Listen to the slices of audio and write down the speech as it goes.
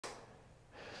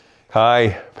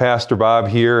Hi, Pastor Bob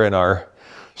here in our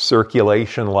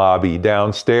circulation lobby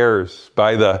downstairs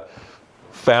by the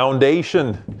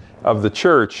foundation of the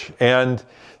church. And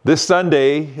this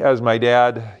Sunday, as my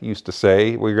dad used to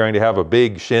say, we're going to have a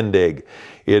big shindig.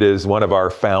 It is one of our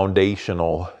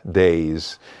foundational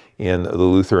days in the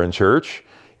Lutheran Church.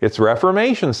 It's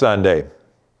Reformation Sunday.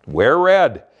 Wear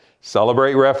red.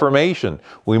 Celebrate Reformation.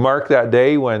 We mark that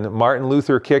day when Martin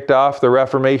Luther kicked off the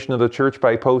Reformation of the Church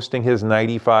by posting his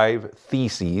 95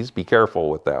 theses. Be careful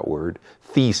with that word.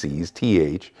 Theses,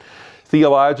 T-H.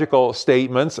 Theological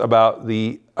statements about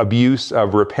the abuse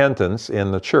of repentance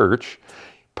in the church.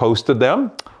 Posted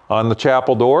them on the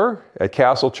chapel door at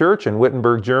Castle Church in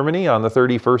Wittenberg, Germany on the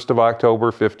 31st of October,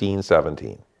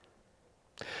 1517.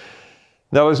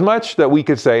 Now, there's much that we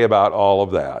could say about all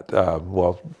of that.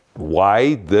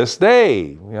 Why this day?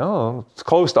 You know, it's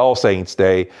close to All Saints'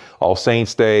 Day. All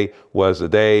Saints' Day was a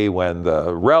day when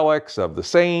the relics of the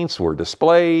saints were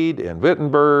displayed in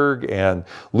Wittenberg, and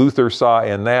Luther saw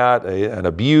in that an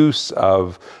abuse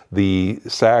of the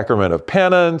sacrament of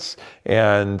penance,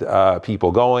 and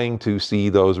people going to see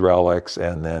those relics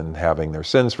and then having their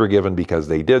sins forgiven because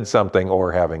they did something,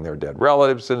 or having their dead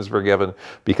relatives' sins forgiven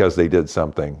because they did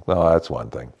something. Well, that's one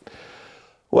thing.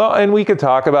 Well, and we could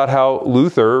talk about how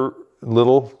Luther,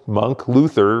 little monk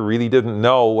Luther, really didn't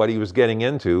know what he was getting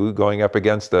into, going up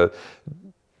against the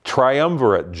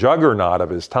triumvirate juggernaut of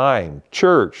his time,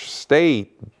 church,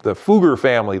 state, the Fugger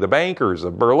family, the bankers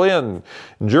of Berlin,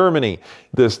 Germany,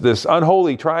 this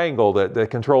unholy triangle that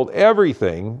controlled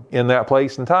everything in that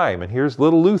place and time. And here's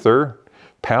little Luther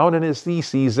pounding his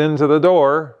theses into the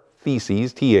door,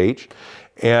 theses, T-H,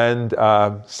 and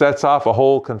sets off a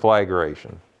whole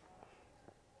conflagration.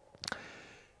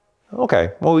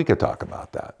 Okay, well, we could talk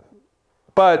about that.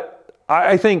 But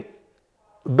I think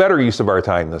better use of our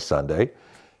time this Sunday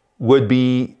would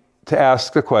be to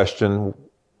ask the question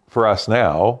for us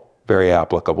now, very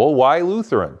applicable, why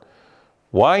Lutheran?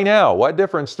 Why now? What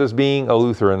difference does being a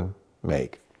Lutheran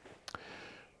make?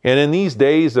 And in these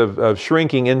days of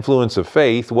shrinking influence of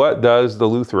faith, what does the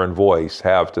Lutheran voice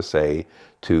have to say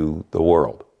to the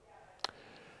world?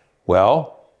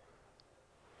 Well,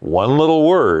 one little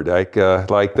word, like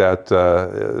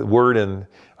that word in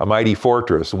A Mighty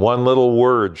Fortress, one little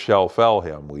word shall fell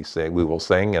him. We will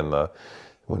sing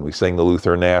when we sing the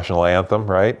Lutheran National Anthem,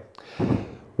 right?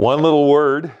 One little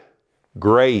word,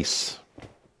 grace.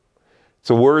 It's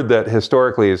a word that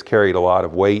historically has carried a lot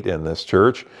of weight in this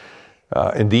church.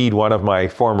 Indeed, one of my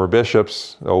former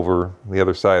bishops over the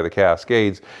other side of the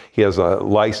Cascades, he has a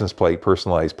license plate,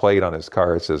 personalized plate on his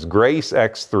car. It says, Grace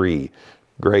X3.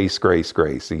 Grace, grace,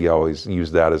 grace. He always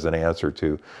used that as an answer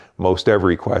to most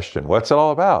every question. What's it all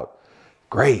about?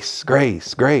 Grace,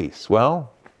 grace, grace.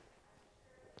 Well,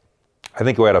 I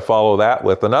think we had to follow that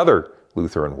with another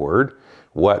Lutheran word.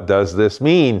 What does this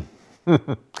mean?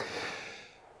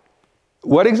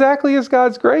 What exactly is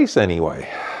God's grace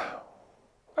anyway?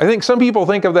 I think some people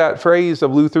think of that phrase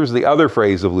of Luther's, the other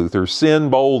phrase of Luther's,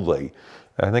 sin boldly.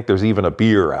 I think there's even a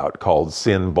beer out called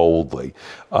Sin Boldly.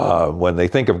 When they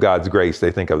think of God's grace, they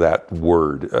think of that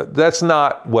word. That's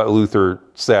not what Luther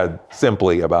said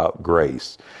simply about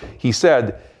grace. He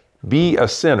said, be a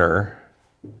sinner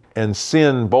and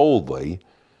sin boldly,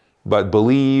 but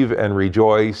believe and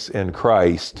rejoice in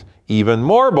Christ even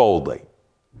more boldly.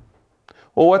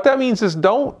 Well, what that means is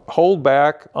don't hold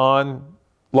back on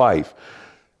life.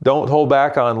 Don't hold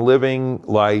back on living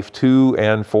life to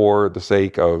and for the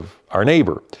sake of our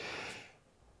neighbor.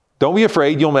 Don't be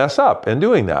afraid you'll mess up in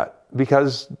doing that,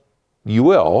 because you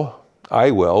will,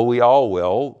 I will, we all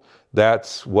will.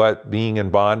 That's what being in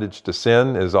bondage to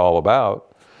sin is all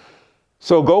about.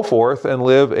 So go forth and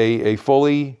live a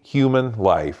fully human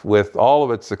life with all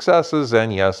of its successes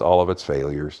and, yes, all of its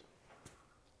failures,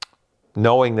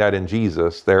 knowing that in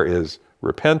Jesus there is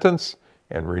repentance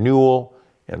and renewal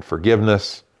and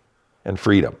forgiveness and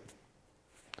freedom.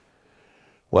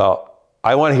 Well,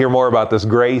 I want to hear more about this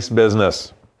grace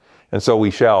business. And so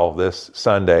we shall this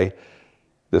Sunday,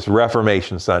 this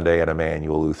Reformation Sunday at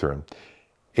Emmanuel Lutheran.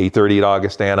 8:30 at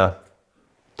Augustana,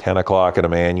 10 o'clock at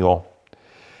Emmanuel.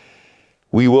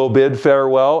 We will bid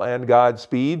farewell and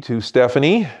Godspeed to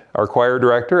Stephanie, our choir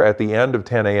director, at the end of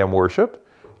 10 a.m. worship.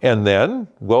 And then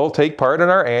we'll take part in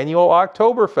our annual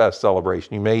Oktoberfest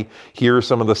celebration. You may hear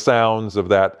some of the sounds of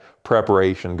that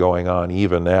preparation going on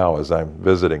even now as I'm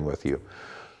visiting with you.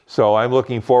 So I'm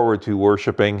looking forward to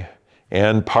worshiping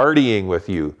and partying with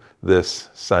you this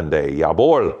Sunday.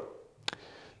 Jawohl.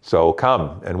 So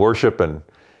come and worship and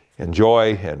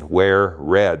enjoy and wear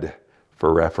red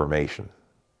for Reformation.